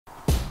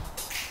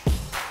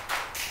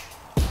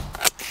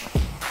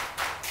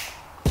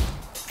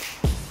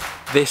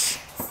This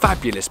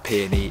fabulous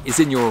peony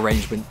is in your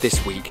arrangement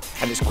this week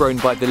and it's grown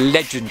by the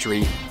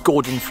legendary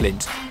Gordon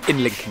Flint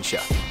in Lincolnshire.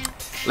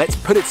 Let's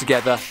put it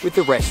together with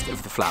the rest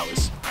of the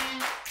flowers.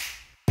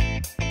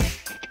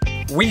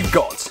 We've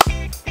got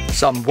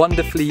some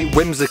wonderfully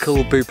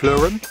whimsical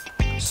Bupleurum,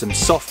 some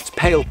soft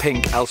pale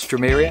pink Alstro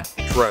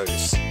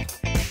rose,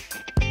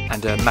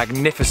 and a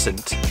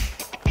magnificent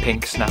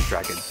pink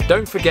Snapdragon.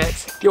 Don't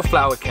forget your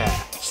flower care.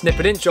 Snip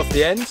an inch off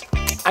the end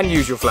and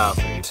use your flower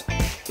food.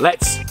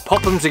 Let's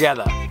pop them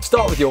together.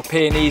 Start with your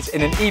peonies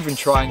in an even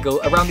triangle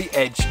around the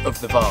edge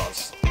of the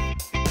vase.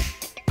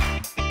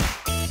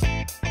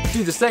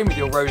 Do the same with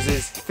your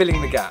roses, filling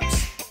the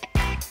gaps.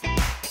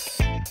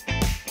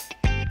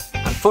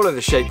 And follow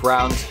the shape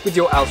round with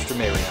your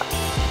Alstro.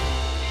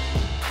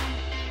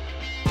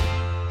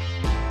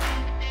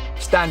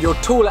 Stand your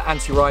taller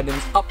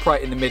antirrhinums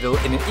upright in the middle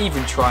in an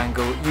even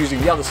triangle using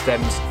the other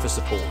stems for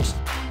support.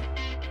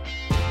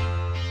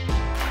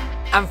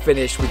 And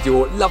finish with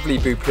your lovely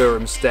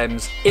Bupleurum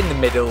stems in the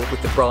middle with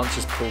the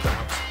branches pulled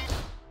out.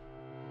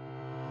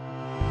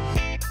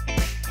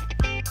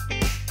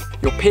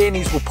 Your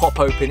peonies will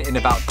pop open in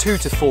about 2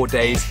 to 4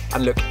 days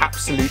and look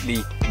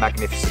absolutely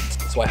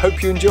magnificent. So I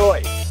hope you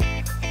enjoy.